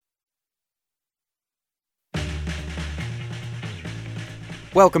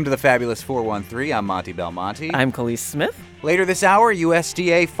Welcome to the Fabulous 413. I'm Monty Belmonte. I'm Khalees Smith. Later this hour,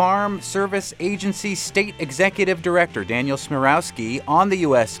 USDA Farm Service Agency State Executive Director Daniel Smirowski on the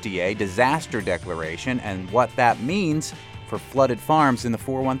USDA disaster declaration and what that means for flooded farms in the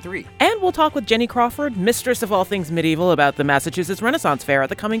 413. And we'll talk with Jenny Crawford, mistress of all things medieval, about the Massachusetts Renaissance Fair at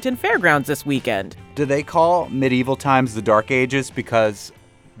the Cummington Fairgrounds this weekend. Do they call medieval times the Dark Ages because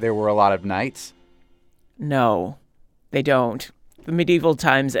there were a lot of knights? No, they don't. The medieval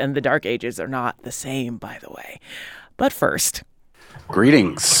times and the Dark Ages are not the same, by the way. But first.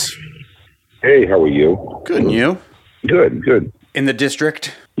 Greetings. Hey, how are you? Good, and you? Good. In the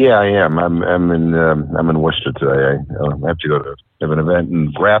district? Yeah, I am. I'm in Worcester today. I have to go to have an event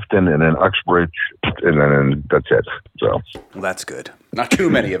in Grafton and then Uxbridge, and then that's it. So. Well, that's good. Not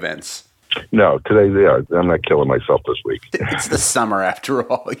too many events. No, today, I'm not killing myself this week. It's the summer after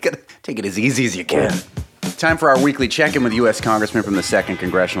all. You gotta take it as easy as you can. Time for our weekly check-in with U.S. Congressman from the 2nd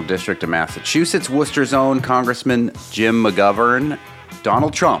Congressional District of Massachusetts, Worcester's own Congressman Jim McGovern.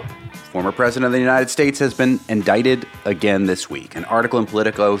 Donald Trump, former president of the United States, has been indicted again this week. An article in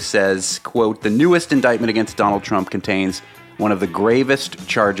Politico says, quote, the newest indictment against Donald Trump contains one of the gravest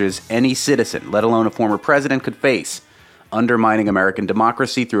charges any citizen, let alone a former president, could face, undermining American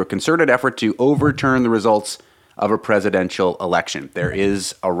democracy through a concerted effort to overturn the results of a presidential election. There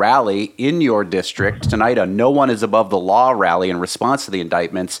is a rally in your district tonight, a No One is Above the Law rally in response to the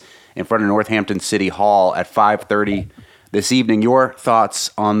indictments in front of Northampton City Hall at 5:30 this evening. Your thoughts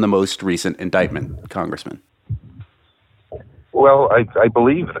on the most recent indictment, Congressman? Well, I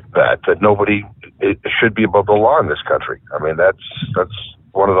believe that nobody should be above the law in this country. I mean, that's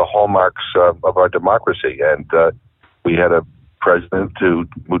one of the hallmarks of our democracy, and we had a president who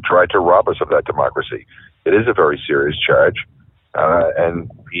tried to rob us of that democracy. It is a very serious charge,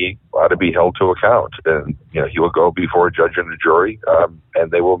 and he ought to be held to account. And he will go before a judge and a jury, and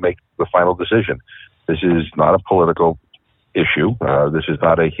they will make the final decision. This is not a political issue. This is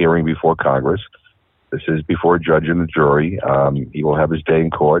not a hearing before Congress. This is before a judge and a jury. He will have his day in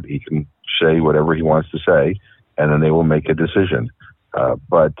court. He can say whatever he wants to say, and then they will make a decision.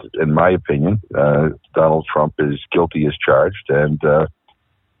 But in my opinion, Donald Trump is guilty as charged, and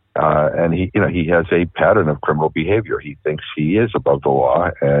he has a pattern of criminal behavior. He thinks he is above the law,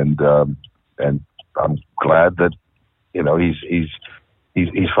 and I'm glad that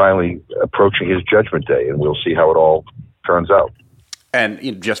he's finally approaching his judgment day, and we'll see how it all turns out.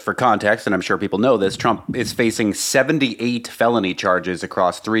 And just for context, and I'm sure people know this, Trump is facing 78 felony charges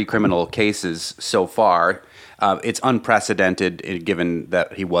across 3 criminal cases so far. It's unprecedented given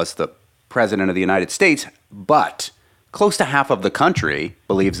that he was the president of the United States, but close to half of the country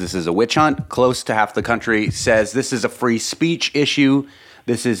believes this is a witch hunt. Close to half the country says this is a free speech issue.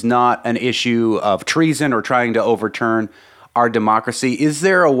 This is not an issue of treason or trying to overturn our democracy. Is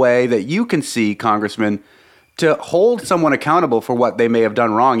there a way that you can see, Congressman, to hold someone accountable for what they may have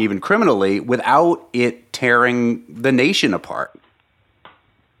done wrong, even criminally, without it tearing the nation apart?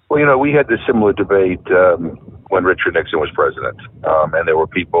 Well, we had this similar debate when Richard Nixon was president, and there were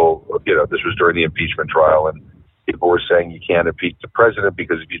people, this was during the impeachment trial, and people were saying you can't impeach the president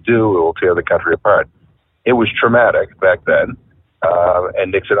because if you do, it will tear the country apart. It was traumatic back then,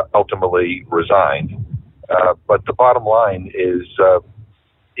 and Nixon ultimately resigned. But the bottom line is,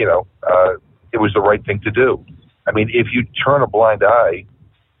 it was the right thing to do. I mean, if you turn a blind eye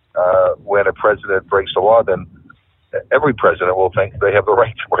when a president breaks the law, then every president will think they have the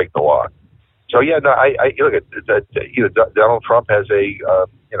right to break the law. So I look at that. Donald Trump has a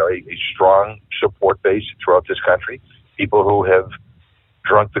strong support base throughout this country. People who have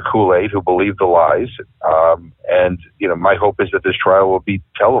drunk the Kool-Aid, who believe the lies, and my hope is that this trial will be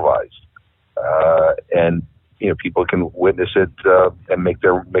televised, and people can witness it and make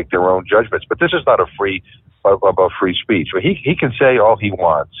their own judgments. But this is not about free speech. He can say all he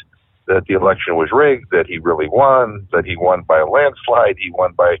wants, that the election was rigged, that he really won, that he won by a landslide, he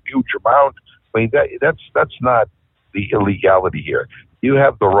won by a huge amount. I mean, that's not the illegality here. You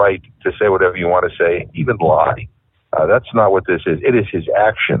have the right to say whatever you want to say, even lie. That's not what this is. It is his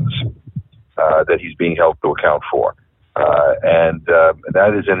actions that he's being held to account for. And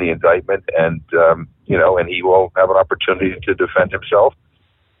that is in the indictment, and he will have an opportunity to defend himself.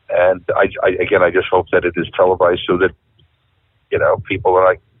 And I just hope that it is televised so that, people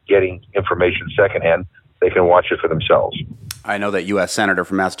are not getting information secondhand. They can watch it for themselves. I know that U.S. Senator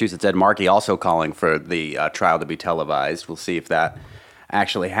from Massachusetts, Ed Markey, also calling for the trial to be televised. We'll see if that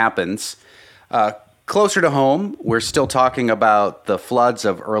actually happens. Closer to home, we're still talking about the floods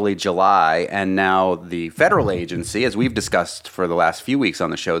of early July, and now the federal agency, as we've discussed for the last few weeks on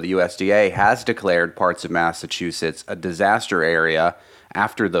the show, the USDA, has declared parts of Massachusetts a disaster area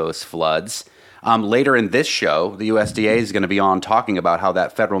after those floods. Later in this show, the USDA is going to be on talking about how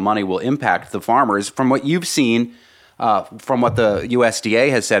that federal money will impact the farmers. From what you've seen, from what the USDA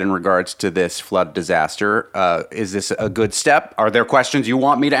has said in regards to this flood disaster, is this a good step? Are there questions you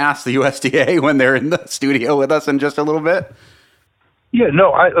want me to ask the USDA when they're in the studio with us in just a little bit? Yeah,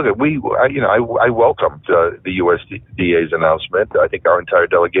 no, I welcomed the USDA's announcement. I think our entire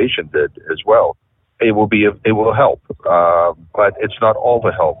delegation did as well. It will help, but it's not all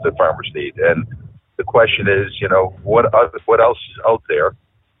the help that farmers need. And the question is, what else is out there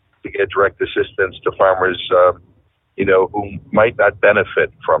to get direct assistance to farmers, who might not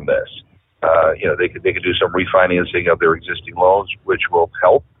benefit from this? They could do some refinancing of their existing loans, which will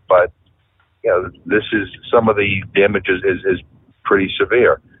help. But this is some of the damages is pretty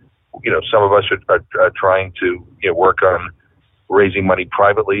severe. Some of us are trying to work on raising money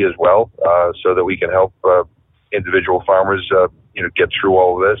privately as well, so that we can help individual farmers, get through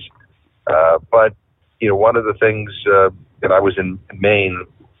all of this. But one of the things, and I was in Maine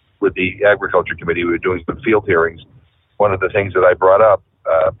with the Agriculture Committee, we were doing some field hearings. One of the things that I brought up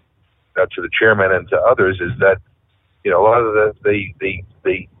to the chairman and to others is that a lot of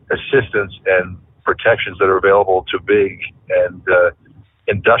the assistance and protections that are available to big and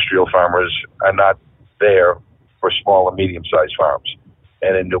industrial farmers are not there for small and medium-sized farms.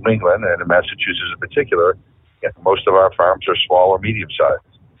 And in New England and in Massachusetts in particular, most of our farms are small or medium-sized.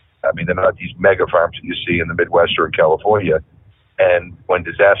 I mean, they're not these mega farms that you see in the Midwest or in California. And when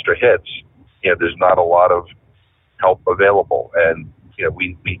disaster hits, there's not a lot of help available. And,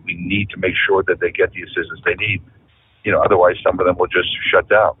 we need to make sure that they get the assistance they need. Otherwise some of them will just shut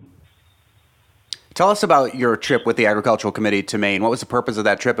down. Tell us about your trip with the Agricultural Committee to Maine. What was the purpose of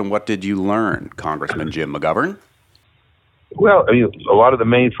that trip, and what did you learn, Congressman Jim McGovern? Well, I mean, a lot of the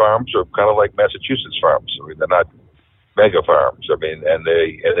Maine farms are kind of like Massachusetts farms. I mean, they're not mega farms. I mean, and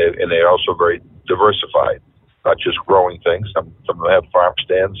they're also very diversified, not just growing things. Some of them have farm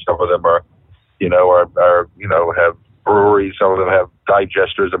stands. Some of them are have breweries. Some of them have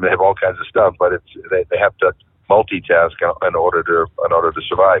digesters. I mean, they have all kinds of stuff. But they have to multitask in order to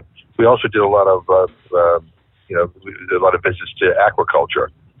survive. We also did a lot of business to aquaculture,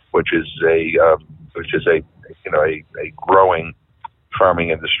 which is a growing farming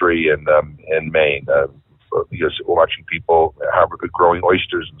industry in Maine. Because watching people growing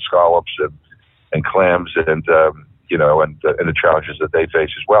oysters and scallops and clams and the challenges that they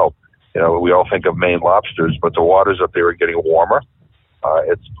face as well. We all think of Maine lobsters, but the waters up there are getting warmer.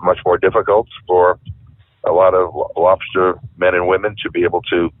 It's much more difficult for a lot of lobster men and women to be able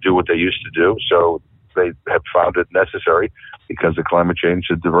to do what they used to do. So they have found it necessary because of climate change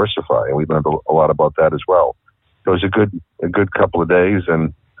to diversify. And we learned a lot about that as well. So it was a good couple of days,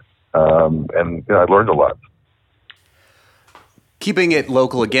 and I learned a lot. Keeping it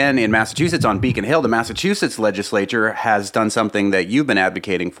local again in Massachusetts on Beacon Hill, the Massachusetts legislature has done something that you've been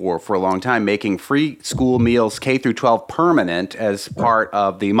advocating for a long time, making free school meals K through 12 permanent as part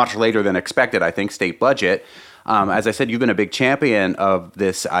of the much later than expected, I think, state budget. As I said, you've been a big champion of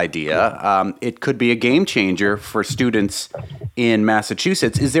this idea. It could be a game changer for students in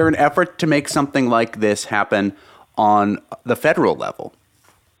Massachusetts. Is there an effort to make something like this happen on the federal level?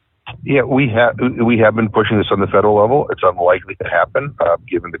 Yeah, we have been pushing this on the federal level. It's unlikely to happen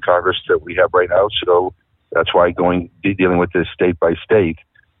given the Congress that we have right now. So that's why dealing with this state by state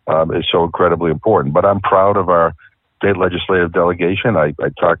is so incredibly important. But I'm proud of our state legislative delegation. I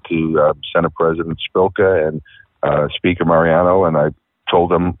talked to Senate President Spilka and Speaker Mariano, and I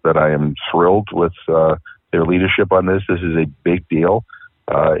told them that I am thrilled with their leadership on this. This is a big deal.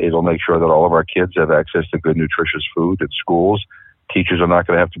 It'll make sure that all of our kids have access to good, nutritious food at schools. Teachers are not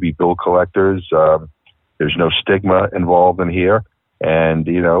going to have to be bill collectors. There's no stigma involved in here. And,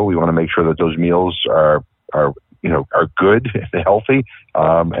 we want to make sure that those meals are good and healthy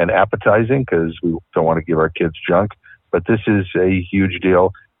and appetizing, because we don't want to give our kids junk. But this is a huge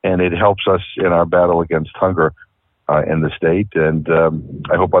deal, and it helps us in our battle against hunger in the state. And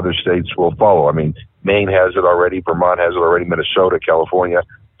I hope other states will follow. I mean, Maine has it already. Vermont has it already. Minnesota, California.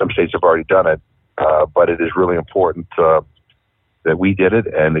 Some states have already done it. But it is really important that we did it.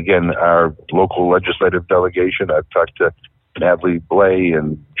 And again, our local legislative delegation, I've talked to Natalie Blais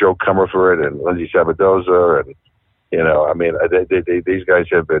and Joe Comerford and Lindsay Sabadoza. And, these guys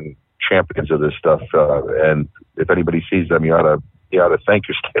have been champions of this stuff. And if anybody sees them, you ought to thank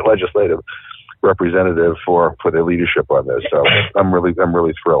your state legislative representative for their leadership on this. So I'm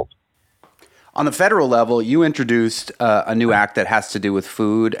really thrilled. On the federal level, you introduced a new act that has to do with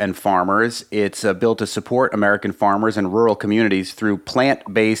food and farmers. It's a bill to support American farmers and rural communities through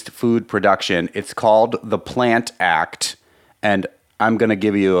plant-based food production. It's called the Plant Act, and I'm going to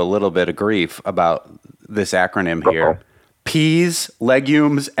give you a little bit of grief about this acronym here. Peas,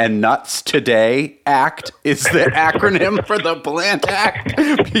 Legumes, and Nuts Today Act is the acronym for the Plant Act.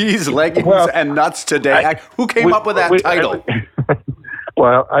 Peas, Legumes, and Nuts Today Act. Who came up with that title?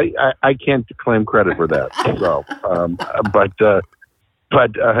 Well, I can't claim credit for that. So,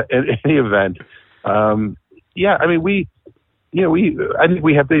 but in any event, yeah, I mean, I think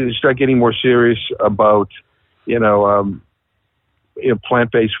we have to start getting more serious about,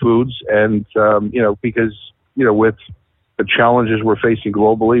 plant-based foods, and because with the challenges we're facing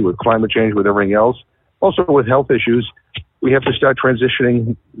globally, with climate change, with everything else, also with health issues, we have to start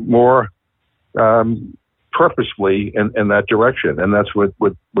transitioning more purposefully in that direction, and that's what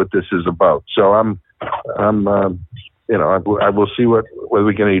this is about. So I will see whether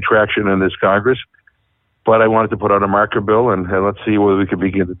we get any traction in this Congress, but I wanted to put out a marker bill, and let's see whether we can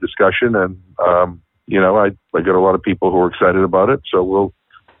begin the discussion. And I got a lot of people who are excited about it, so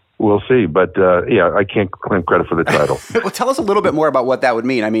we'll see. But I can't claim credit for the title. Well, tell us a little bit more about what that would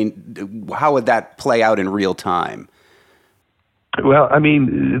mean. I mean, how would that play out in real time? Well,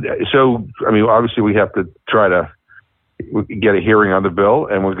 obviously we have to try to get a hearing on the bill,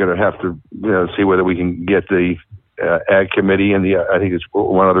 and we're going to have to see whether we can get the Ag Committee and I think it's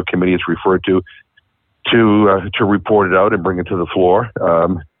one other committee it's referred to report it out and bring it to the floor.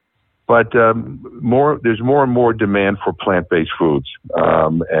 But there's more and more demand for plant-based foods,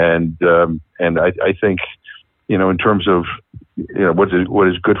 and I think in terms of what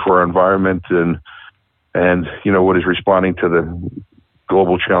is good for our environment and what is responding to the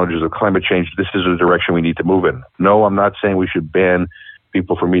global challenges of climate change, this is the direction we need to move in. No, I'm not saying we should ban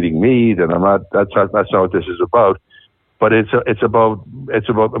people from eating meat, and that's not what this is about. But it's about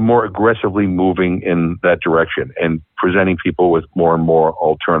more aggressively moving in that direction and presenting people with more and more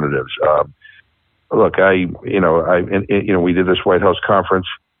alternatives. Look, we did this White House conference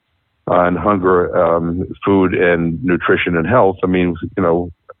on hunger, food, and nutrition and health. I mean,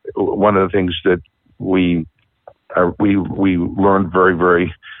 one of the things that we learned very,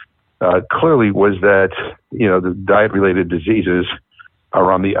 very clearly was that the diet-related diseases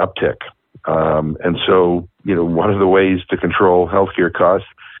are on the uptick, and so one of the ways to control healthcare costs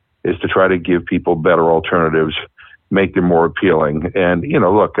is to try to give people better alternatives, make them more appealing. And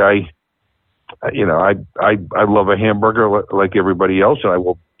look, I love a hamburger like everybody else, and I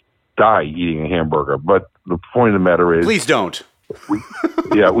will die eating a hamburger. But the point of the matter is, please don't. We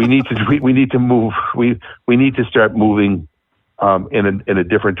need to move. We need to start moving in a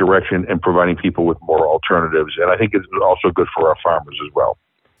different direction and providing people with more alternatives. And I think it's also good for our farmers as well.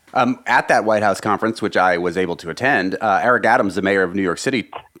 At that White House conference, which I was able to attend, Eric Adams, the mayor of New York City,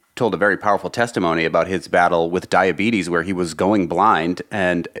 told a very powerful testimony about his battle with diabetes, where he was going blind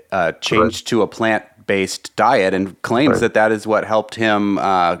and changed to a plant-based diet, and claims that is what helped him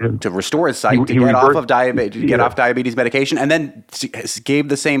to restore his sight, to get off of diabetes medication, and then gave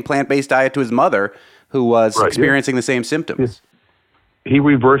the same plant-based diet to his mother, who was experiencing the same symptoms. He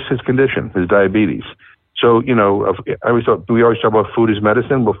reversed his condition, his diabetes. So, we always talk about food as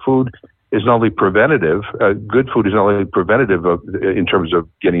medicine. Well, food is not only preventative. Good food is not only preventative in terms of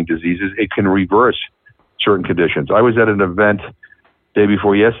getting diseases. It can reverse certain conditions. I was at an event day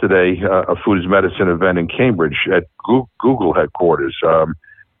before yesterday, a food as medicine event in Cambridge at Google headquarters.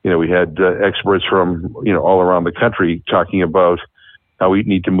 We had experts from all around the country talking about how we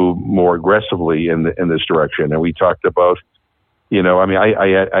need to move more aggressively in this direction, and we talked about.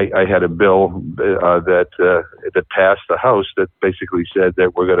 I had a bill that passed the House that basically said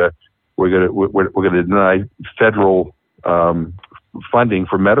that we're gonna deny federal funding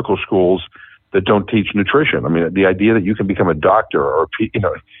for medical schools that don't teach nutrition. I mean, the idea that you can become a doctor or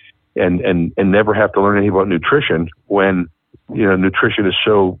and never have to learn anything about nutrition when nutrition is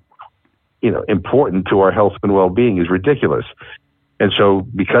so important to our health and well-being is ridiculous. And so,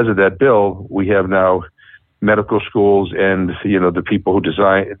 because of that bill, we have now medical schools and the people who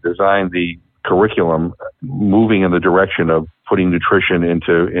design the curriculum moving in the direction of putting nutrition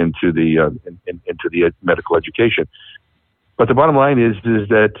into the medical education. But the bottom line is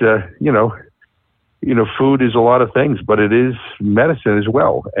that food is a lot of things, but it is medicine as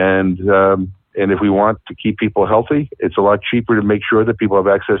well. And if we want to keep people healthy, it's a lot cheaper to make sure that people have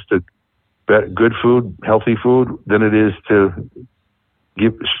access to good food, healthy food, than it is to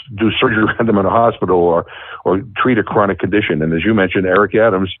do surgery on them in a hospital or treat a chronic condition. And as you mentioned, Eric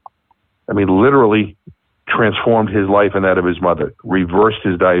Adams, literally transformed his life and that of his mother, reversed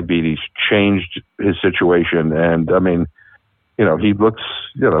his diabetes, changed his situation. And he looks,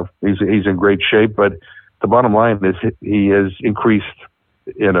 he's in great shape, but the bottom line is he has increased,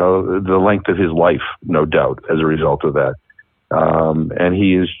 the length of his life, no doubt, as a result of that. and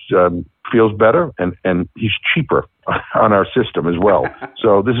he is feels better, and he's cheaper on our system as well.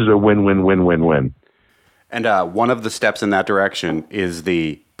 So this is a win-win-win-win-win. And one of the steps in that direction is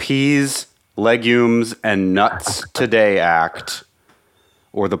the Peas, Legumes, and Nuts Today Act,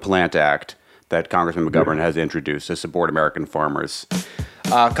 or the Plant Act, that Congressman McGovern has introduced to support American farmers.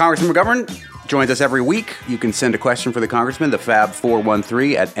 Congressman McGovern joins us every week. You can send a question for the Congressman, the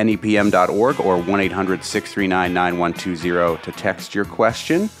Fab413 at nepm.org or 1-800-639-9120 to text your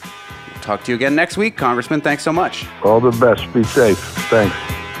question. We'll talk to you again next week. Congressman, thanks so much. All the best. Be safe. Thanks.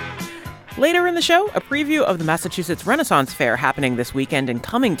 Later in the show, a preview of the Massachusetts Renaissance Fair happening this weekend in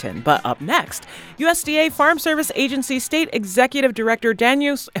Cummington. But up next, USDA Farm Service Agency State Executive Director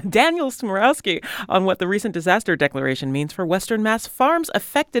Daniel Smorowski on what the recent disaster declaration means for Western Mass farms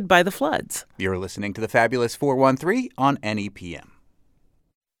affected by the floods. You're listening to the Fabulous 413 on NEPM.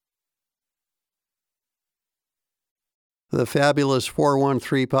 The Fabulous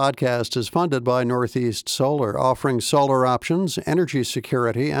 413 podcast is funded by Northeast Solar, offering solar options, energy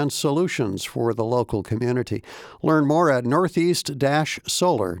security, and solutions for the local community. Learn more at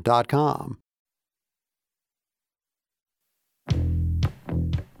northeast-solar.com.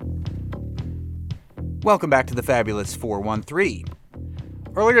 Welcome back to the Fabulous 413.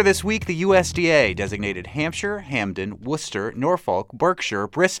 Earlier this week, the USDA designated Hampshire, Hampden, Worcester, Norfolk, Berkshire,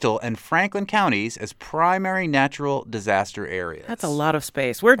 Bristol, and Franklin counties as primary natural disaster areas. That's a lot of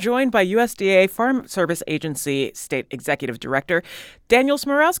space. We're joined by USDA Farm Service Agency State Executive Director Daniel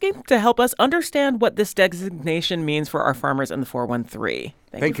Smorowski to help us understand what this designation means for our farmers in the 413.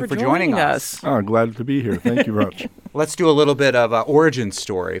 Thank you for joining us. Oh, glad to be here. Thank you much. Let's do a little bit of an origin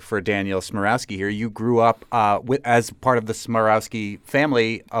story for Daniel Smorowski here. You grew up as part of the Smorowski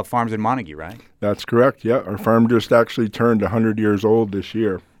family of farms in Montague, right? That's correct, yeah. Our farm just actually turned 100 years old this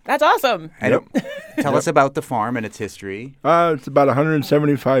year. That's awesome. And tell us about the farm and its history. It's about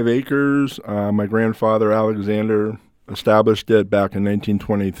 175 acres. My grandfather, Alexander, established it back in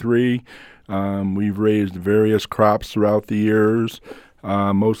 1923. We've raised various crops throughout the years.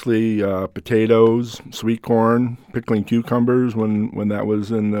 Mostly potatoes, sweet corn, pickling cucumbers when that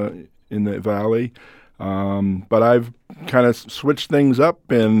was in the valley. But I've kind of switched things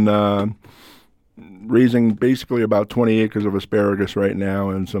up and raising basically about 20 acres of asparagus right now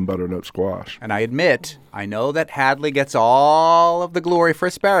and some butternut squash. And I admit, I know that Hadley gets all of the glory for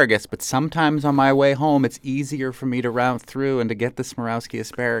asparagus, but sometimes on my way home, it's easier for me to route through and to get the Smorowski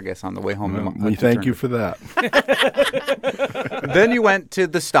asparagus on the way home. We thank you for that. Then you went to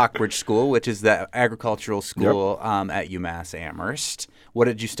the Stockbridge School, which is the agricultural school at UMass Amherst. What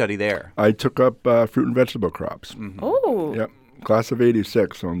did you study there? I took up fruit and vegetable crops. Mm-hmm. Oh. Yep. Class of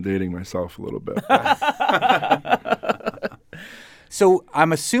 86, so I'm dating myself a little bit. So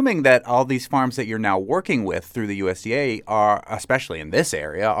I'm assuming that all these farms that you're now working with through the USDA are, especially in this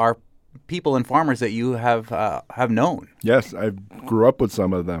area, are people and farmers that you have known. Yes, I grew up with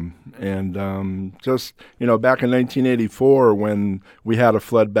some of them. And just, back in 1984 when we had a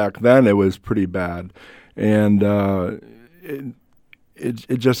flood back then, it was pretty bad. And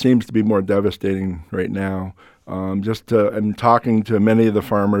it just seems to be more devastating right now. I'm talking to many of the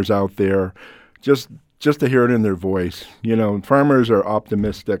farmers out there, just to hear it in their voice. Farmers are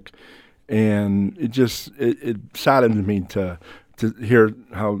optimistic, and it saddens me to hear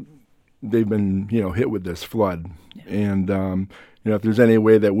how they've been hit with this flood. And if there's any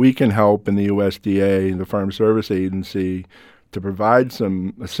way that we can help in the USDA, the Farm Service Agency, to provide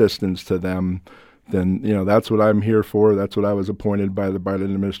some assistance to them, then that's what I'm here for. That's what I was appointed by the Biden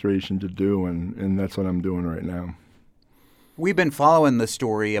administration to do, and that's what I'm doing right now. We've been following the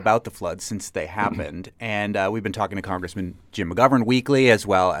story about the floods since they happened, and we've been talking to Congressman Jim McGovern weekly, as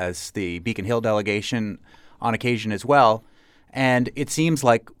well as the Beacon Hill delegation on occasion as well. And it seems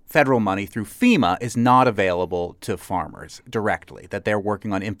like federal money through FEMA is not available to farmers directly, that they're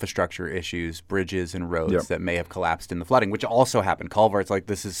working on infrastructure issues, bridges and roads that may have collapsed in the flooding, which also happened. Culverts,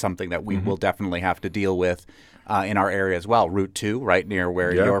 this is something that we will definitely have to deal with in our area as well. Route 2, right near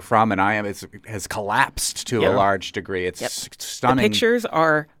where you're from and I am, has collapsed to a large degree. It's stunning. The pictures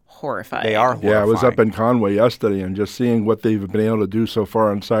are horrifying. They are horrifying. Yeah, I was up in Conway yesterday and just seeing what they've been able to do so far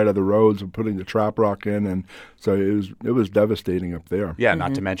on the side of the roads and putting the trap rock in, and so it was devastating up there. Yeah,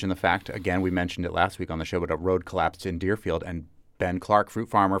 not to mention the fact, again, we mentioned it last week on the show, but a road collapsed in Deerfield, and Ben Clark, fruit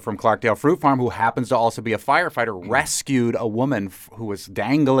farmer from Clarkdale Fruit Farm, who happens to also be a firefighter, rescued a woman who was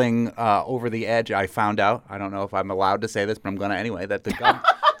dangling over the edge. I found out, I don't know if I'm allowed to say this, but I'm going to anyway, that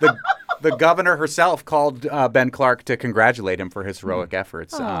the governor herself called Ben Clark to congratulate him for his heroic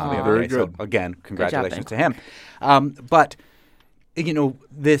efforts. The other Very day. good. So again, congratulations to him. But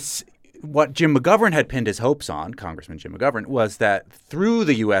this what Jim McGovern had pinned his hopes on, Congressman Jim McGovern, was that through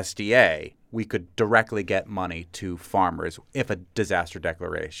the USDA, we could directly get money to farmers if a disaster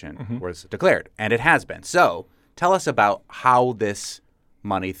declaration was declared. And it has been. So tell us about how this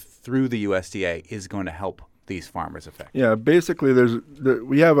money through the USDA is going to help these farmers effectively. Yeah, basically,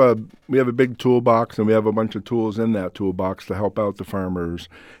 we have a big toolbox, and we have a bunch of tools in that toolbox to help out the farmers.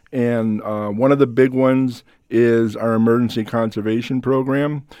 And one of the big ones is our emergency conservation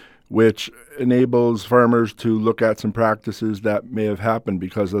program, which enables farmers to look at some practices that may have happened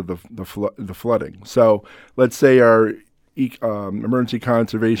because of the flooding. So let's say our emergency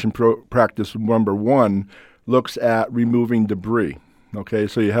conservation practice number one looks at removing debris. Okay,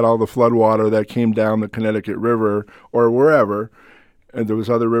 so you had all the flood water that came down the Connecticut River or wherever, and there was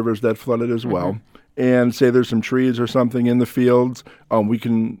other rivers that flooded as well. And say there's some trees or something in the fields, we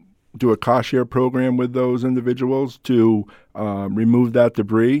can do a cost share program with those individuals to remove that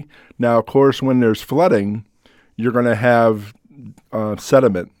debris. Now, of course, when there's flooding, you're going to have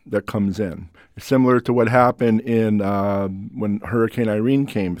sediment that comes in. Similar to what happened in when Hurricane Irene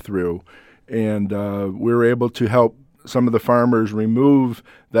came through, and we were able to help some of the farmers remove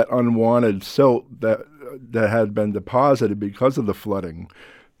that unwanted silt that had been deposited because of the flooding.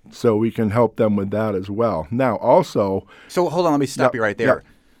 So we can help them with that as well. Now, also... So hold on, let me stop you right there. Yeah.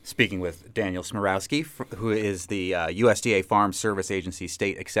 Speaking with Daniel Smirowski, who is the USDA Farm Service Agency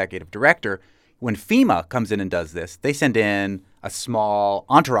State Executive Director. When FEMA comes in and does this, they send in a small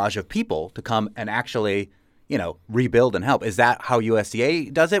entourage of people to come and actually, rebuild and help. Is that how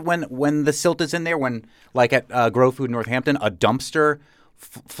USDA does it when the silt is in there? When, like at Grow Food Northampton, a dumpster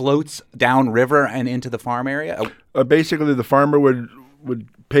floats downriver and into the farm area? Basically, the farmer would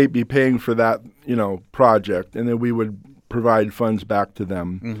be paying for that, project, and then we would provide funds back to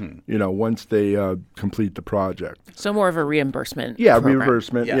them, once they complete the project. So more of a reimbursement. Yeah, program.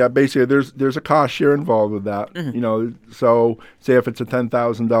 Reimbursement. Yeah, basically, there's a cost share involved with that. So say if it's a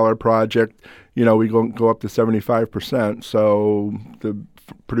 $10,000 project, we go up to 75%. So the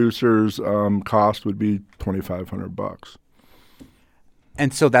producer's cost would be $2,500.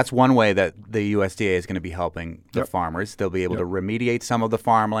 And so that's one way that the USDA is going to be helping the farmers. They'll be able to remediate some of the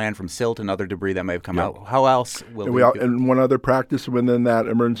farmland from silt and other debris that may have come out. How else will and one other practice within that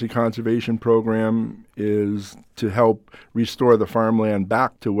emergency conservation program is to help restore the farmland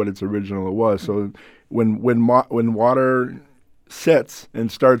back to what its original was. So when water sits and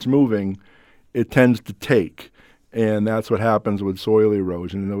starts moving, it tends to take. And that's what happens with soil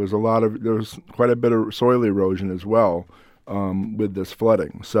erosion. And there was quite a bit of soil erosion as well. With this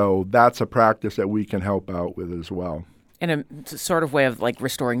flooding. So that's a practice that we can help out with as well. And a sort of way of like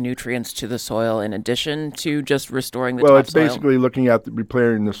restoring nutrients to the soil in addition to just restoring the topsoil? Well, it's basically looking at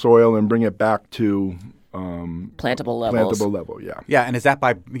repairing the soil and bring it back to plantable levels. Plantable level, yeah. Yeah, and is that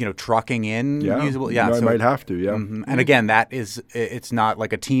by trucking in usable? Yeah, so it might have to. Yeah. And again, it's not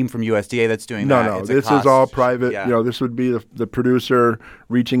like a team from USDA that's doing that. No, this is all private. Yeah. This would be the producer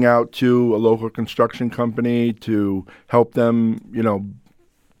reaching out to a local construction company to help them,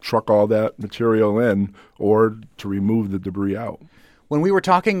 truck all that material in or to remove the debris out. When we were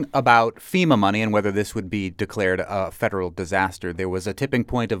talking about FEMA money and whether this would be declared a federal disaster, there was a tipping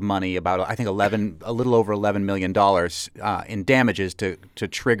point of money about, I think, a little over $11 million in damages to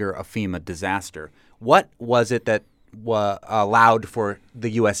trigger a FEMA disaster. What was it that allowed for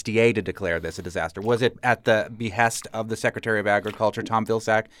the USDA to declare this a disaster? Was it at the behest of the Secretary of Agriculture, Tom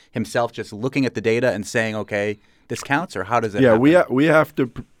Vilsack, himself just looking at the data and saying, okay, this counts, or how does it happen? Yeah, we have to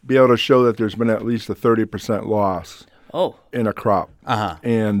be able to show that there's been at least a 30% loss. In a crop.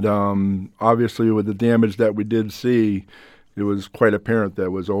 And obviously with the damage that we did see, it was quite apparent that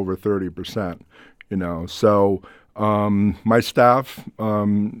it was over 30%. So my staff,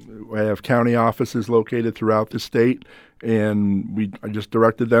 I have county offices located throughout the state, and I just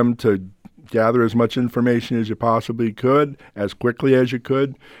directed them to gather as much information as you possibly could, as quickly as you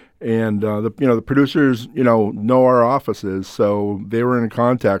could. And the producers, know our offices, so they were in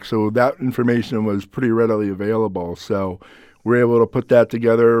contact. So that information was pretty readily available. So we're able to put that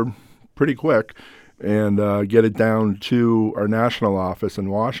together pretty quick and get it down to our national office in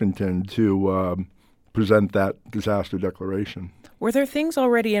Washington to present that disaster declaration. Were there things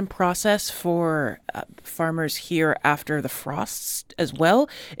already in process for farmers here after the frosts as well?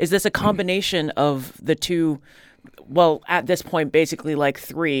 Is this a combination of the two Well, at this point, basically like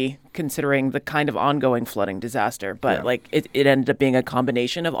 3, considering the kind of ongoing flooding disaster. But like it ended up being a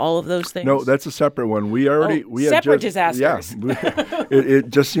combination of all of those things. No, that's a separate one. We separate disasters. Yeah, it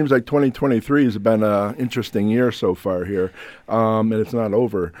just seems like 2023 has been an interesting year so far here, and it's not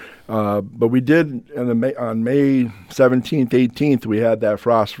over. But we did on May 17th, 18th, we had that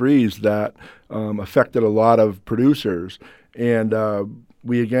frost freeze that affected a lot of producers, and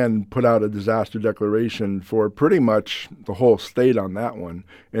we again put out a disaster declaration for pretty much the whole state on that one.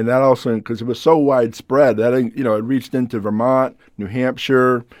 And that also, because it was so widespread, that it reached into Vermont, New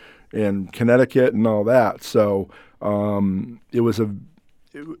Hampshire, and Connecticut and all that. So it was a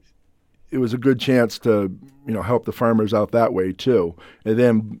good chance to help the farmers out that way too. And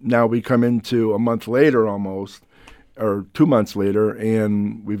then now we come into a month later almost, or 2 months later,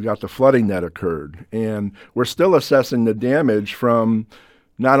 and we've got the flooding that occurred. And we're still assessing the damage from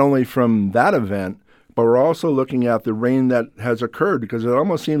not only from that event, but we're also looking at the rain that has occurred, because it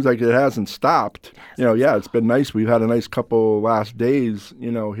almost seems like it hasn't stopped. It's been nice. We've had a nice couple last days,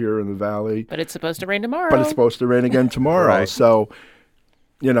 here in the valley. But it's supposed to rain tomorrow. But it's supposed to rain again tomorrow. Right. So,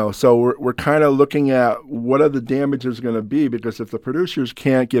 so we're kind of looking at what are the damages going to be, because if the producers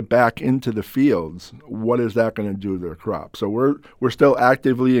can't get back into the fields, what is that going to do to their crop? So we're still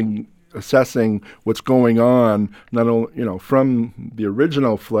actively assessing what's going on, not only from the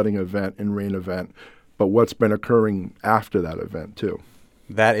original flooding event and rain event, but what's been occurring after that event too.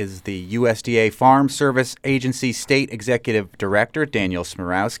 That is the USDA Farm Service Agency State Executive Director, Daniel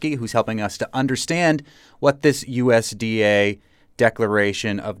Smirowski, who's helping us to understand what this USDA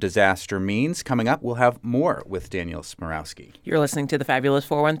Declaration of Disaster means. Coming up, we'll have more with Daniel Smirowski. You're listening to the Fabulous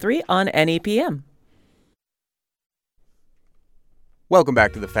 413 on NEPM. Welcome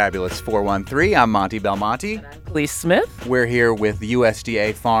back to the Fabulous 413. I'm Monty Belmonte. Lee Smith. We're here with the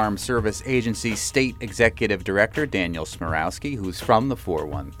USDA Farm Service Agency State Executive Director, Daniel Smirowski, who's from the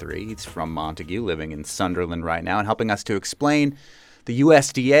 413. He's from Montague, living in Sunderland right now, and helping us to explain the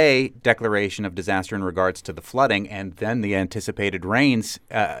USDA Declaration of Disaster in regards to the flooding and then the anticipated rains.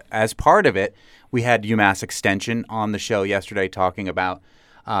 As part of it, we had UMass Extension on the show yesterday talking about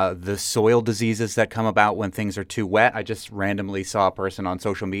the soil diseases that come about when things are too wet. I just randomly saw a person on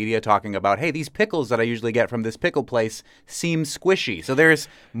social media talking about, hey, these pickles that I usually get from this pickle place seem squishy. So there's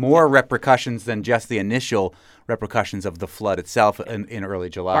more repercussions than just the initial repercussions of the flood itself in early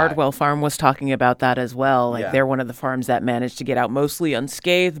July. Bardwell Farm was talking about that as well. They're one of the farms that managed to get out mostly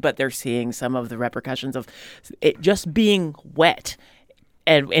unscathed, but they're seeing some of the repercussions of it just being wet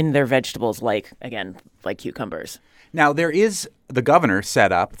and in their vegetables, like cucumbers. Now, there is the governor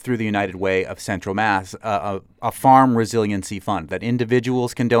set up through the United Way of Central Mass a farm resiliency fund that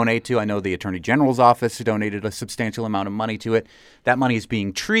individuals can donate to. I know the Attorney General's office donated a substantial amount of money to it. That money is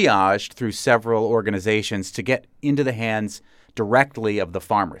being triaged through several organizations to get into the hands directly of the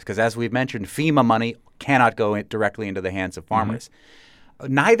farmers. Because as we've mentioned, FEMA money cannot go directly into the hands of farmers. Mm-hmm.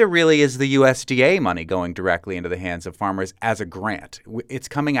 Neither really is the USDA money going directly into the hands of farmers as a grant. It's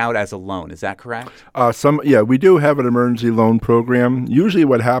coming out as a loan. Is that correct? We do have an emergency loan program. Usually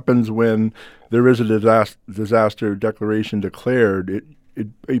what happens when there is a disaster declaration declared,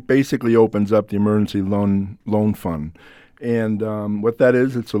 it basically opens up the emergency loan fund. And what that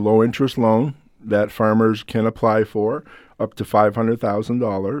is, it's a low-interest loan that farmers can apply for up to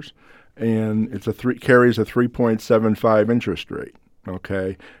 $500,000, and carries a 3.75 interest rate.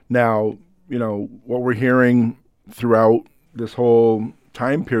 Okay. Now, what we're hearing throughout this whole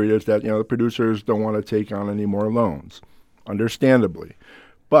time period is that, the producers don't want to take on any more loans, understandably.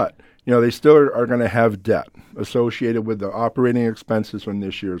 But, they still are going to have debt associated with the operating expenses from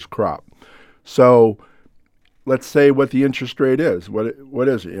this year's crop. So let's say what the interest rate is. What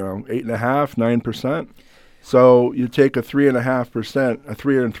is it? 8.5%, 9%. So you take a 3.5%, a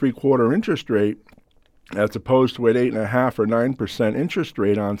 3 3/4 interest rate, as opposed to an 8.5% or 9% interest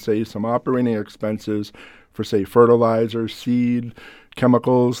rate on, say, some operating expenses for, say, fertilizer, seed,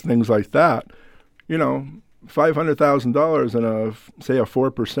 chemicals, things like that. $500,000 and a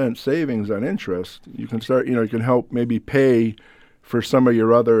 4% savings on interest. You can start. You can help maybe pay for some of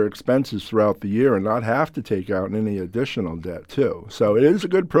your other expenses throughout the year and not have to take out any additional debt too. So it is a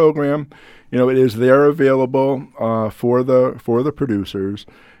good program. It is there available for the producers,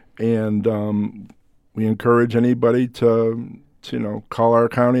 and we encourage anybody to call our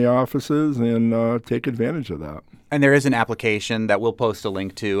county offices and take advantage of that. And there is an application that we'll post a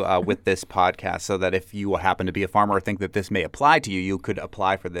link to with this podcast, so that if you happen to be a farmer or think that this may apply to you, you could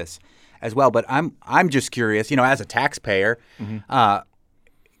apply for this as well. But I'm just curious, as a taxpayer, mm-hmm.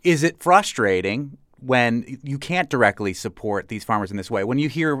 Is it frustrating when you can't directly support these farmers in this way. When you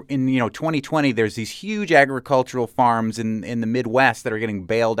hear in 2020, there's these huge agricultural farms in the Midwest that are getting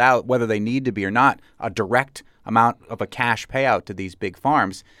bailed out, whether they need to be or not, a direct amount of a cash payout to these big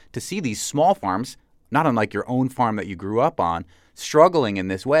farms. To see these small farms, not unlike your own farm that you grew up on, struggling in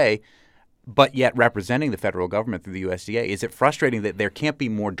this way, but yet representing the federal government through the USDA. Is it frustrating that there can't be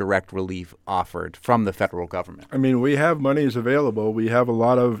more direct relief offered from the federal government? I mean, we have monies available. We have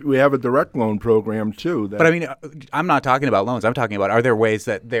a direct loan program too. But I mean, I'm not talking about loans. I'm talking about, are there ways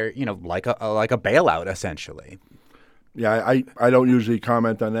that they're, like a bailout essentially? Yeah, I don't usually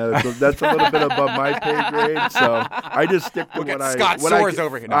comment on that. That's a little bit above my pay grade, so I just stick to Scott Soares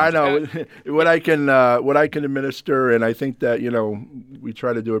over here. No, I know what I can administer, and I think that we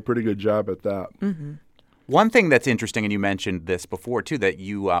try to do a pretty good job at that. Mm-hmm. One thing that's interesting, and you mentioned this before too, that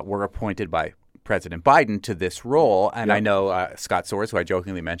you were appointed by President Biden to this role, and I know Scott Soares, who I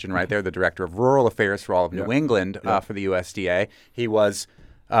jokingly mentioned right there, the Director of Rural Affairs for all of New England for the USDA. He was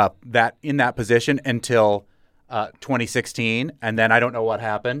in that position until 2016, and then I don't know what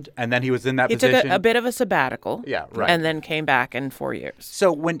happened, and then he was in that position. He took a bit of a sabbatical, right, and then came back in 4 years.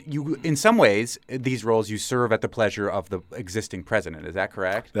 So when you, in some ways, these roles you serve at the pleasure of the existing president. Is that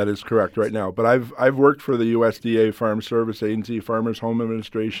correct? That is correct right now. But I've worked for the USDA Farm Service Agency, Farmers Home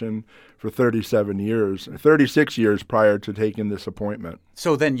Administration, for 36 years prior to taking this appointment.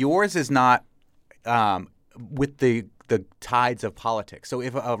 So then yours is not with the tides of politics. So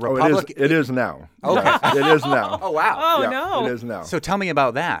if a Republican... it is now. Okay. Yes, it is now. Oh, wow. Oh, yeah, no. It is now. So tell me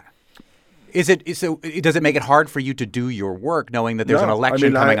about that. Does it make it hard for you to do your work knowing that there's an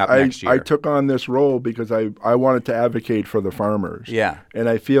election coming up next year? I took on this role because I wanted to advocate for the farmers. Yeah. And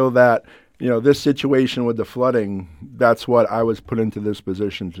I feel that, this situation with the flooding, that's what I was put into this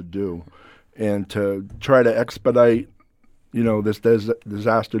position to do, and to try to expedite this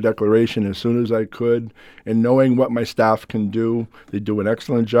disaster declaration as soon as I could, and knowing what my staff can do. They do an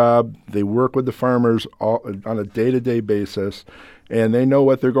excellent job. They work with the farmers on a day-to-day basis, and they know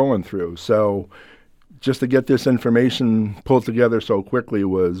what they're going through. So just to get this information pulled together so quickly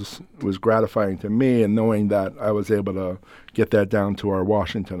was gratifying to me, and knowing that I was able to get that down to our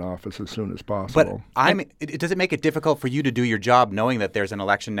Washington office as soon as possible. But does it make it difficult for you to do your job knowing that there's an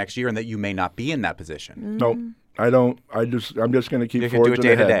election next year and that you may not be in that position? Nope. I don't. I'm just going to keep forging do it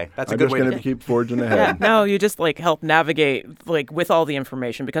day ahead. To day. That's a good way to I'm just going to keep forging ahead. No, you just help navigate with all the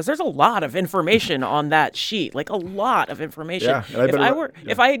information, because there's a lot of information on that sheet, a lot of information. Yeah,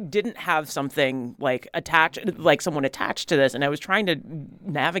 if I didn't have something attached, someone attached to this, and I was trying to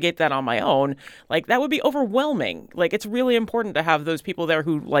navigate that on my own, that would be overwhelming. It's really important to have those people there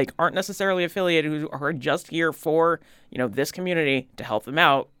who aren't necessarily affiliated, who are just here for this community to help them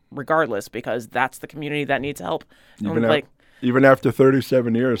out, regardless, because that's the community that needs help. Even after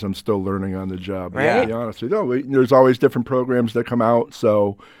 37 years, I'm still learning on the job. Right? To be honest with you. There's always different programs that come out,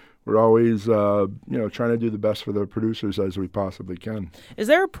 so we're always trying to do the best for the producers as we possibly can. Is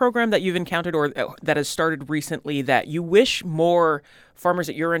there a program that you've encountered or that has started recently that you wish more farmers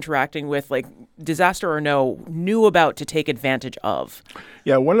that you're interacting with, disaster or no, knew about to take advantage of?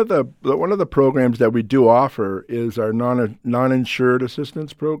 Yeah, one of the programs that we do offer is our non-insured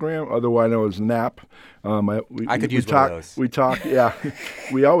assistance program, otherwise known as NAP. I could use one of those. We talk, yeah.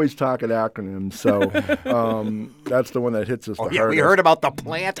 We always talk at acronyms, so that's the one that hits us the hardest. We heard about the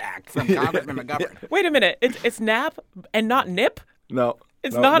Plant Act from Congressman McGovern. Wait a minute, it's NAP and not NIP? No.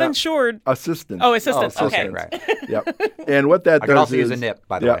 It's not insured. Assistance. Oh, assistance. Okay, right. Yep. And what that does is... I can also use a NIP,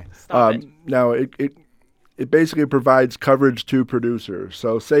 by the way. Stop it. Now, it basically provides coverage to producers.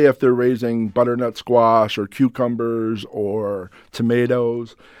 So say if they're raising butternut squash or cucumbers or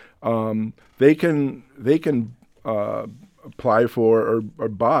tomatoes, they can apply for or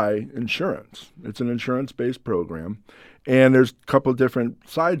buy insurance. It's an insurance-based program. And there's a couple different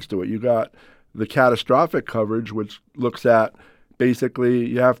sides to it. You got the catastrophic coverage, which looks at basically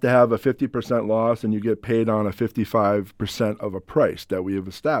you have to have a 50% loss and you get paid on a 55% of a price that we have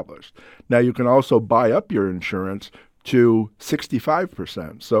established. Now, you can also buy up your insurance to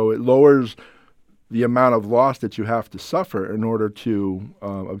 65%. So it lowers the amount of loss that you have to suffer in order to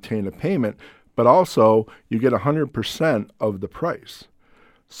obtain a payment, but also you get 100% of the price.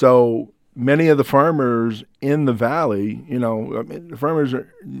 So many of the farmers in the valley, the farmers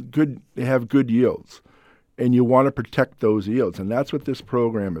are good, they have good yields. And you want to protect those yields, and that's what this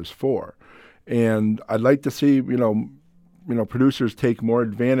program is for. And I'd like to see, producers take more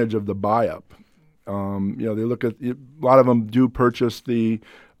advantage of the buy-up. They look at a lot of them do purchase the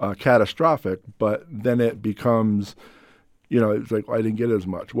catastrophic, but then it becomes, it's I didn't get as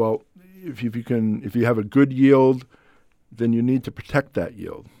much. Well, if you have a good yield, then you need to protect that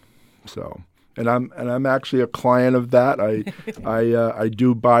yield. So And I'm actually a client of that. I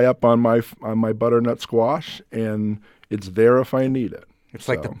do buy up on my butternut squash, and it's there if I need it. It's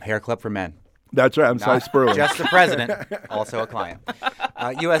like the hair club for men. That's right. I'm Cy Sperling. Just the president, also a client.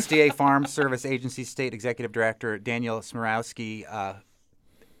 USDA Farm Service Agency State Executive Director Daniel Smirowski.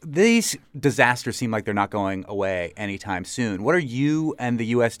 These disasters seem like they're not going away anytime soon. What are you and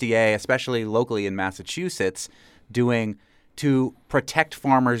the USDA, especially locally in Massachusetts, doing to protect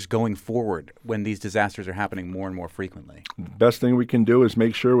farmers going forward when these disasters are happening more and more frequently? Best thing we can do is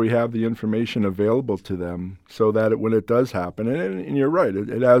make sure we have the information available to them so that when it does happen, and you're right,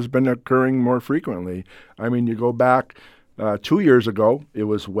 it has been occurring more frequently. I mean, you go back 2 years ago, it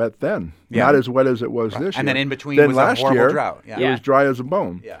was wet then. Yeah. Not as wet as it was this year. And then in between then was last a horrible year, drought. It was dry as a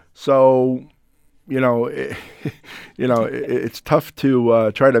bone. Yeah. So, it's tough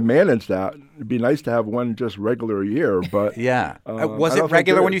to try to manage that. It'd be nice to have one just regular year, but yeah. Was it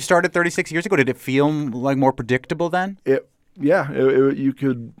regular when you started 36 years ago? Did it feel like more predictable then? It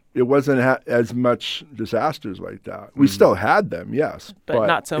wasn't as much disasters like that. We still had them, yes, but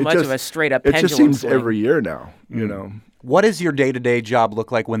not so much of a straight up pendulum It just seems swing. every year now, What does your day-to-day job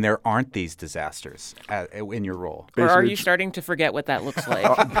look like when there aren't these disasters in your role? Or are you starting to forget what that looks like?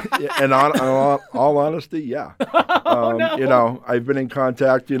 And on all honesty, yeah. I've been in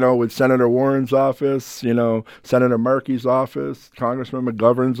contact, with Senator Warren's office, Senator Markey's office, Congressman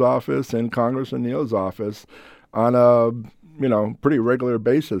McGovern's office, and Congressman Neal's office on a, pretty regular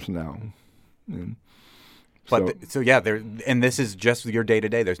basis now. And and this is just your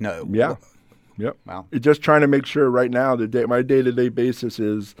day-to-day. There's no... Yeah. Yep. Wow. It's just trying to make sure right now my day-to-day basis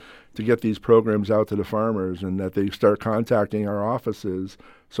is to get these programs out to the farmers and that they start contacting our offices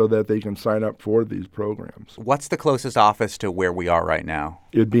so that they can sign up for these programs. What's the closest office to where we are right now?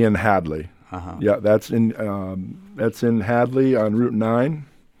 It'd be in Hadley. Uh-huh. Yeah, that's in Hadley on Route 9.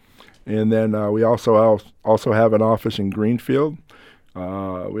 And then we also have an office in Greenfield.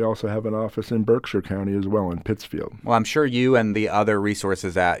 We also have an office in Berkshire County as well, in Pittsfield. Well, I'm sure you and the other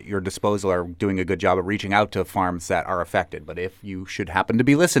resources at your disposal are doing a good job of reaching out to farms that are affected. But if you should happen to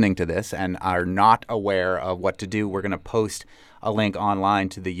be listening to this and are not aware of what to do, we're going to post a link online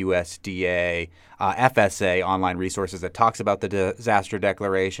to the USDA FSA online resources that talks about the disaster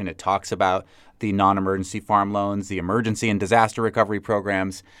declaration. It talks about the non-emergency farm loans, the emergency and disaster recovery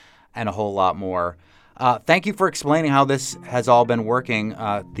programs, and a whole lot more. Thank you for explaining how this has all been working.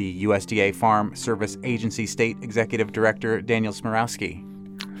 The USDA Farm Service Agency State Executive Director, Daniel Smirowski.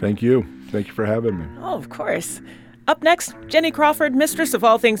 Thank you. Thank you for having me. Oh, of course. Up next, Jenny Crawford, mistress of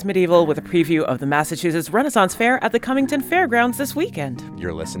all things medieval, with a preview of the Massachusetts Renaissance Fair at the Cummington Fairgrounds this weekend.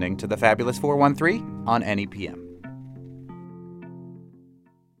 You're listening to the Fabulous 413 on NEPM.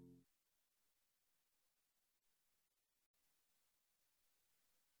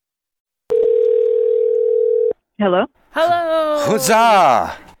 Hello? Hello!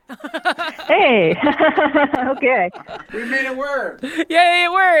 Huzzah! Hey! Okay. We made it work! Yay,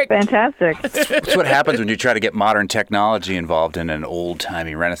 it worked! Fantastic. That's what happens when you try to get modern technology involved in an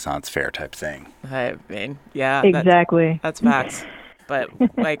old-timey Renaissance fair type thing. I mean, yeah. Exactly. That's facts. But,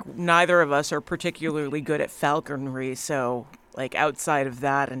 neither of us are particularly good at falconry, so, outside of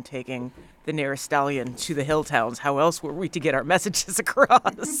that and taking the nearest stallion to the hill towns, how else were we to get our messages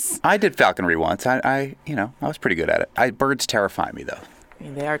across? I did falconry once. I was pretty good at it. Birds terrify me, though. I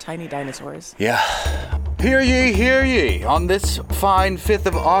mean, they are tiny dinosaurs. Yeah. Hear ye, hear ye. On this fine 5th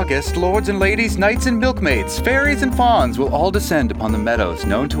of August, lords and ladies, knights and milkmaids, fairies and fawns will all descend upon the meadows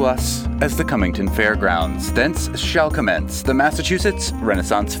known to us as the Cummington Fairgrounds. Thence shall commence the Massachusetts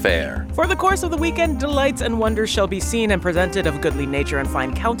Renaissance Fair. For the course of the weekend, delights and wonders shall be seen and presented of goodly nature and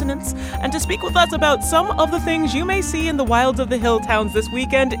fine countenance. And to speak with us about some of the things you may see in the wilds of the hill towns this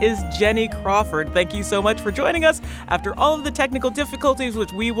weekend is Jenny Crawford. Thank you so much for joining us after all of the technical difficulties,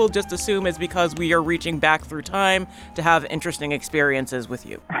 which we will just assume is because we are reaching back through time to have interesting experiences with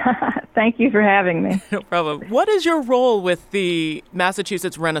you. Thank you for having me. No problem. What is your role with the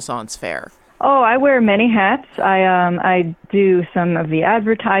Massachusetts Renaissance Fair? Oh, I wear many hats. I do some of the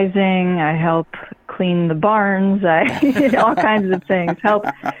advertising. I help clean the barns. All kinds of things. Help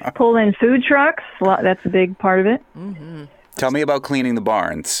pull in food trucks. That's a big part of it. Mm-hmm. Tell me about cleaning the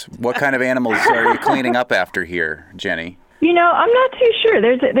barns. What kind of animals are you cleaning up after here, Jenny? I'm not too sure.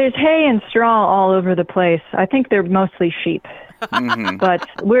 There's hay and straw all over the place. I think they're mostly sheep. Mm-hmm. But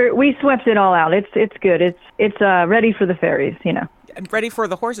we swept it all out. It's good. It's ready for the fairies, And ready for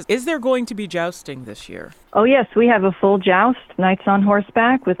the horses. Is there going to be jousting this year? Oh, yes. We have a full joust, knights on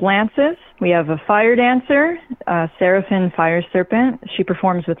horseback with lances. We have a fire dancer, Seraphim Fire Serpent. She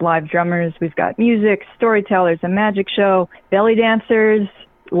performs with live drummers. We've got music, storytellers, a magic show, belly dancers,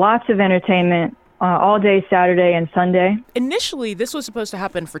 lots of entertainment all day Saturday and Sunday. Initially, this was supposed to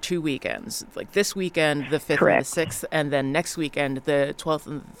happen for 2 weekends, like this weekend, the 5th Correct. and the 6th, and then next weekend, the 12th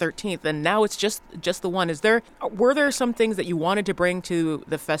and the 13th. And now it's just the one. Were there some things that you wanted to bring to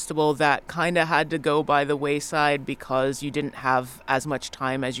the festival that kind of had to go by the wayside because you didn't have as much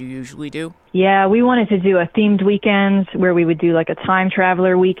time as you usually do? Yeah, we wanted to do a themed weekend where we would do like a time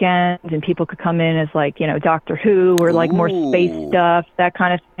traveler weekend and people could come in as like, Doctor Who or like more space stuff, that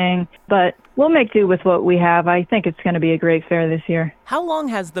kind of thing. But we'll make do with what we have. I think it's going to be a great fair this year. How long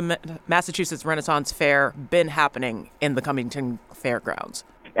has the Massachusetts Renaissance Fair been happening in the Cummington Fairgrounds?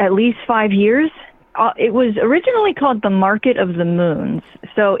 At least 5 years. It was originally called the Market of the Moons.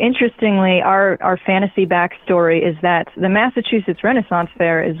 So interestingly, our fantasy backstory is that the Massachusetts Renaissance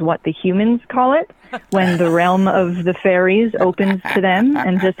Fair is what the humans call it when the realm of the fairies opens to them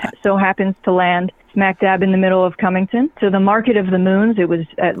and just so happens to land smack dab in the middle of Cummington. So the Market of the Moons, it was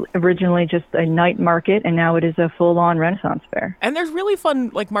originally just a night market, and now it is a full-on Renaissance fair. And there's really fun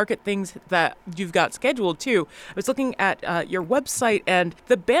market things that you've got scheduled too. I was looking at your website, and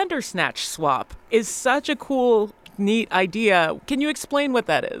the Bandersnatch swap is such a cool, neat idea. Can you explain what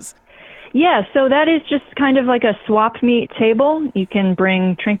that is? Yeah, so that is just kind of like a swap meet table. You can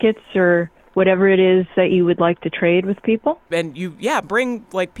bring trinkets or whatever it is that you would like to trade with people. And you, bring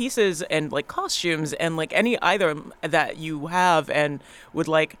pieces and costumes and any item that you have and would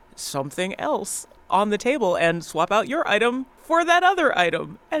like something else on the table and swap out your item for that other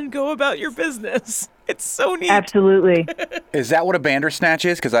item and go about your business. It's so neat. Absolutely. Is that what a Bandersnatch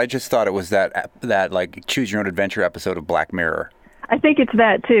is? Because I just thought it was that choose your own adventure episode of Black Mirror. I think it's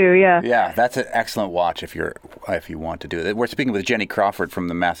that too, yeah. Yeah, that's an excellent watch if you want to do it. We're speaking with Jenny Crawford from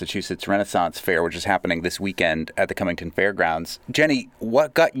the Massachusetts Renaissance Fair, which is happening this weekend at the Cummington Fairgrounds. Jenny,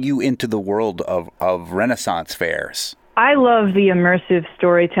 what got you into the world of Renaissance fairs? I love the immersive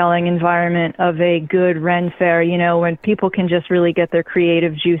storytelling environment of a good Ren fair, when people can just really get their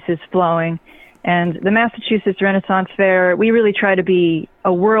creative juices flowing. And the Massachusetts Renaissance Fair, we really try to be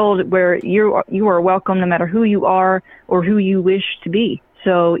a world where you are welcome no matter who you are or who you wish to be.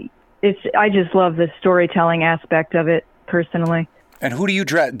 So I just love the storytelling aspect of it personally. And who do you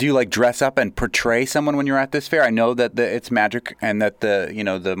dress? Do you dress up and portray someone when you're at this fair? I know that it's magic and that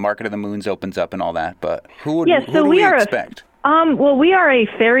the Market of the Moons opens up and all that, but who do we expect? Well, we are a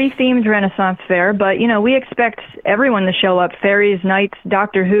fairy-themed Renaissance fair, but, we expect everyone to show up. Fairies, knights,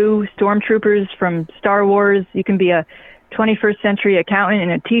 Doctor Who, stormtroopers from Star Wars. You can be a 21st century accountant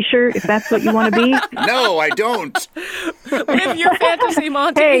in a T-shirt if that's what you want to be. No, I don't. Live your fantasy,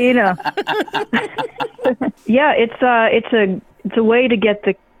 Monty. Hey, Yeah, it's a way to get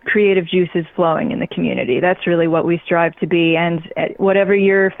the creative juices flowing in the community. That's really what we strive to be. And whatever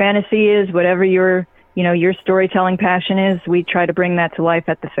your fantasy is, whatever your storytelling passion is, we try to bring that to life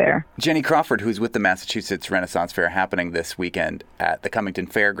at the fair. Jenny Crawford, who's with the Massachusetts Renaissance Fair happening this weekend at the Cummington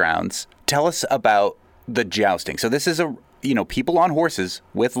Fairgrounds, tell us about the jousting. So this is people on horses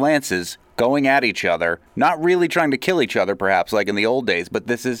with lances going at each other, not really trying to kill each other, perhaps like in the old days, but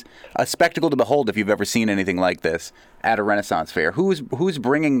this is a spectacle to behold if you've ever seen anything like this at a Renaissance fair. Who's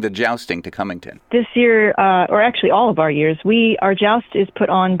bringing the jousting to Cummington? This year, or actually all of our years, our joust is put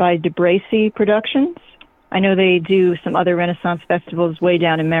on by DeBracy Productions. I know they do some other Renaissance festivals way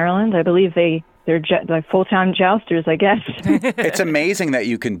down in Maryland. I believe they're like full-time jousters, I guess. It's amazing that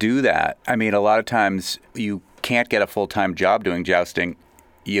you can do that. I mean, a lot of times you can't get a full-time job doing jousting.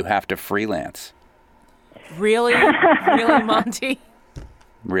 You have to freelance. Really? Really, Monty?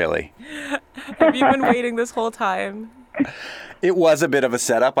 Really. Have you been waiting this whole time? It was a bit of a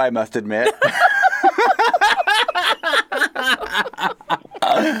setup, I must admit.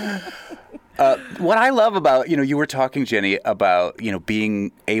 What I love about, you were talking, Jenny, about,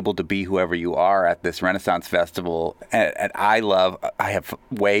 being able to be whoever you are at this Renaissance Festival. And I have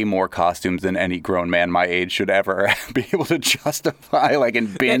way more costumes than any grown man my age should ever be able to justify,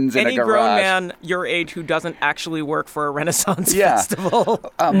 in bins in a garage. Any grown man your age who doesn't actually work for a Renaissance festival.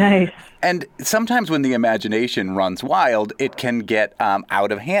 Nice. And sometimes when the imagination runs wild, it can get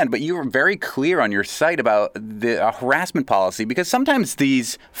out of hand. But you were very clear on your site about the harassment policy, because sometimes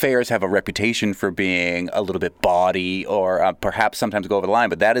these fairs have a reputation for being a little bit bawdy or perhaps sometimes go over the line,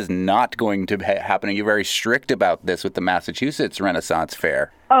 but that is not going to happen. You're very strict about this with the Massachusetts Renaissance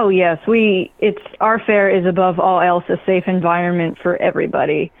Fair. Oh, yes. Our fair is above all else a safe environment for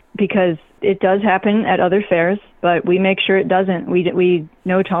everybody, because it does happen at other fairs, but we make sure it doesn't. We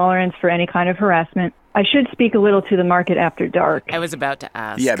no tolerance for any kind of harassment. I should speak a little to the market after dark. I was about to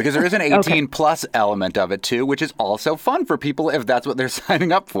ask. Yeah, because there is an 18 plus element of it too, which is also fun for people if that's what they're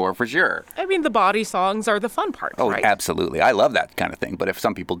signing up for sure. I mean, the body songs are the fun part, Oh, right? absolutely. I love that kind of thing. But if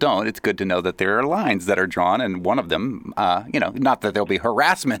some people don't, it's good to know that there are lines that are drawn, and one of them, not that there'll be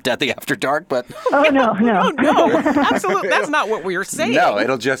harassment at the after dark, but Oh, no. No, absolutely. That's not what we're saying. no,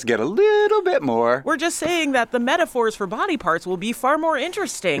 it'll just get a little bit more. We're just saying that the metaphors for body parts will be far more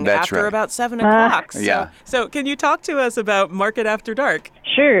interesting That's after right. about 7 o'clock. Yeah. So can you talk to us about Market After Dark?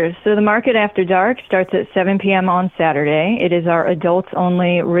 Sure. So the Market After Dark starts at 7 p.m. on Saturday. It is our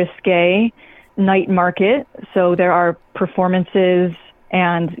adults-only risque night market. So there are performances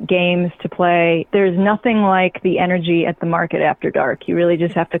and games to play. There's nothing like the energy at the Market After Dark. You really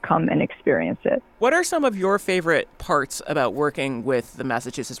just have to come and experience it. What are some of your favorite parts about working with the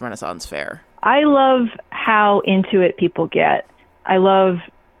Massachusetts Renaissance Fair? I love how into it people get. I love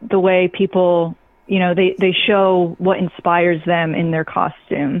the way people, they show what inspires them in their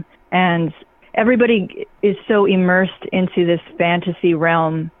costume. And everybody is so immersed into this fantasy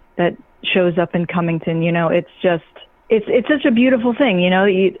realm that shows up in Cummington. It's such a beautiful thing.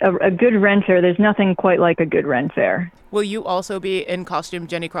 A good Ren Fair, there's nothing quite like a good Ren Fair. Will you also be in costume,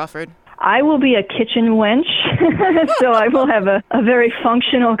 Jenny Crawford? I will be a kitchen wench, so I will have a very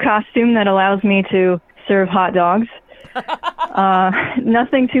functional costume that allows me to serve hot dogs.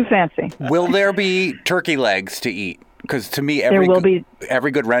 Nothing too fancy. Will there be turkey legs to eat? Because to me, There will be. every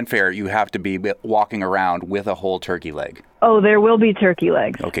good Ren Fair, you have to be walking around with a whole turkey leg. Oh, there will be turkey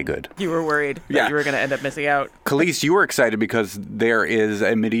legs. Okay, good. You were worried that Yeah. you were going to end up missing out. Khalees, you were excited because there is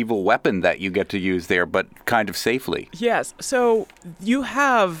a medieval weapon that you get to use there, but kind of safely. Yes. So you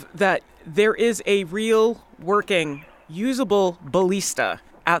have that there is a real working, usable ballista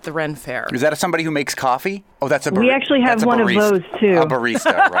at the Ren Fair. Is that somebody who makes coffee? Oh, that's a We actually have one of those, too. A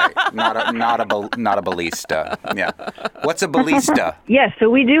barista, right? Not a ballista. Yeah. What's a ballista? Yes,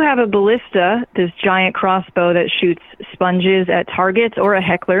 so we do have a ballista, this giant crossbow that shoots sponges at targets, or a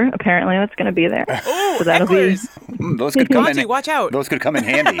heckler. Apparently, that's going to be there. Oh, So that'll hecklers. Those could come Monty, in. watch out. Those could come in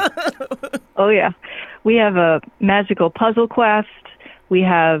handy. Oh, yeah. We have a magical puzzle quest. We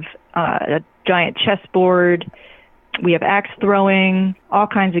have a giant chessboard. We have axe throwing, all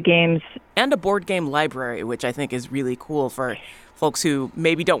kinds of games. And a board game library, which I think is really cool for folks who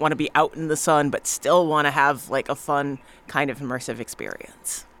maybe don't want to be out in the sun but still want to have like a fun kind of immersive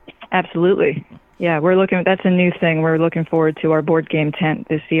experience. Absolutely. Yeah, that's a new thing. We're looking forward to our board game tent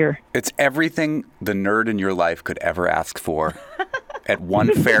this year. It's everything the nerd in your life could ever ask for at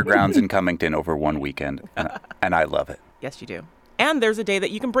one fairgrounds in Cummington over one weekend, and I love it. Yes, you do. And there's a day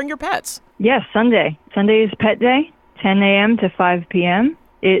that you can bring your pets. Yes, Sunday. Sunday is pet day, 10 a.m. to 5 p.m.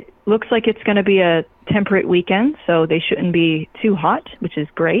 It looks like it's going to be a temperate weekend, so they shouldn't be too hot, which is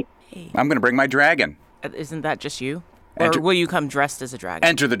great. I'm going to bring my dragon. Isn't that just you? Or will you come dressed as a dragon?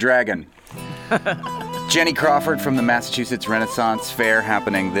 Enter the dragon. Jenny Crawford from the Massachusetts Renaissance Fair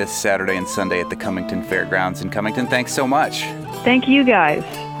happening this Saturday and Sunday at the Cummington Fairgrounds in Cummington. Thanks so much. Thank you, guys.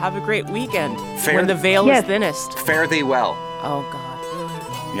 Have a great weekend. Fair- When the veil Yes. is thinnest. Fare thee well. Oh, God,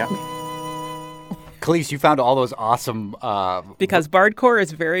 really? Yep. Khalees, you found all those awesome. Because bardcore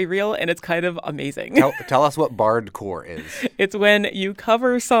is very real and it's kind of amazing. Tell us what bardcore is. It's when you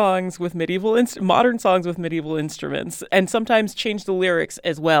cover songs with modern songs with medieval instruments, and sometimes change the lyrics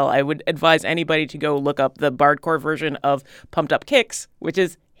as well. I would advise anybody to go look up the bardcore version of Pumped Up Kicks, which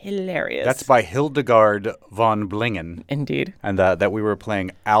is hilarious. That's by Hildegard von Blingen. Indeed. And that we were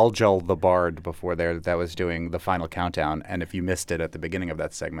playing Algel the Bard before there. That was doing the final countdown. And if you missed it at the beginning of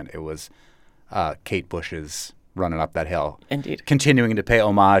that segment, it was Kate Bush's Running Up That Hill. Indeed. Continuing to pay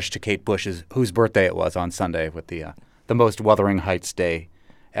homage to Kate Bush's, whose birthday it was on Sunday, with the most Wuthering Heights day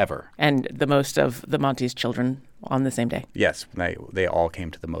ever. And the most of the Monty's children on the same day. Yes, they all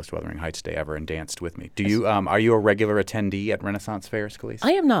came to the most Wuthering Heights day ever and danced with me. Do you are you a regular attendee at Renaissance fairs, Khalees?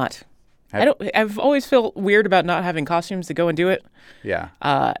 I am not. I've always felt weird about not having costumes to go and do it. Yeah.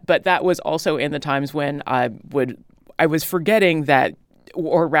 But that was also in the times when I was forgetting that,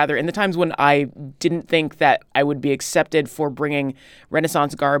 or rather in the times when I didn't think that I would be accepted for bringing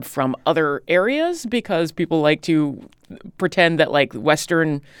Renaissance garb from other areas, because people like to pretend that like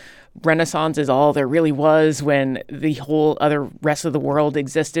Western Renaissance is all there really was when the whole other rest of the world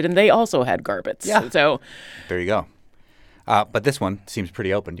existed and they also had garbets. Yeah. So There you go. But this one seems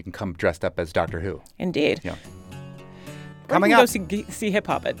pretty open. You can come dressed up as Doctor Who. indeed. Yeah. Or Coming you can up. go see hip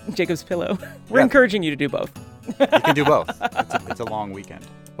hop at Jacob's Pillow. We're Yeah. encouraging you to do both. You can do both. It's a long weekend.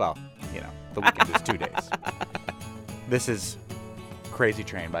 Well, the weekend is 2 days. This is Crazy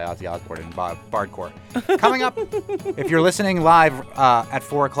Train by Ozzy Osbourne and Bardcore. Coming up, if you're listening live at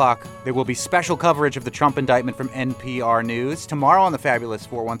 4 o'clock, there will be special coverage of the Trump indictment from NPR News. Tomorrow on the Fabulous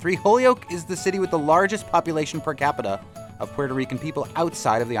 413, Holyoke is the city with the largest population per capita of Puerto Rican people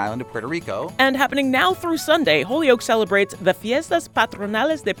outside of the island of Puerto Rico. And happening now through Sunday, Holyoke celebrates the Fiestas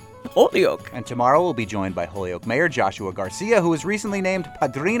Patronales de Holyoke. And tomorrow we'll be joined by Holyoke Mayor Joshua Garcia, who was recently named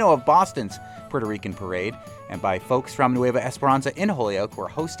Padrino of Boston's Puerto Rican Parade, and by folks from Nueva Esperanza in Holyoke, who are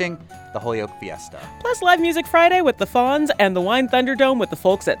hosting the Holyoke Fiesta. Plus Live Music Friday with the Fawns and the Wine Thunderdome with the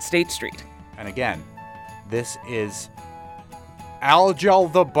folks at State Street. And again, this is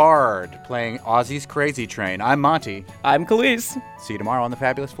Algel the Bard playing Ozzy's Crazy Train. I'm Monty. I'm Khalees. See you tomorrow on the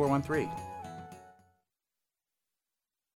Fabulous 413.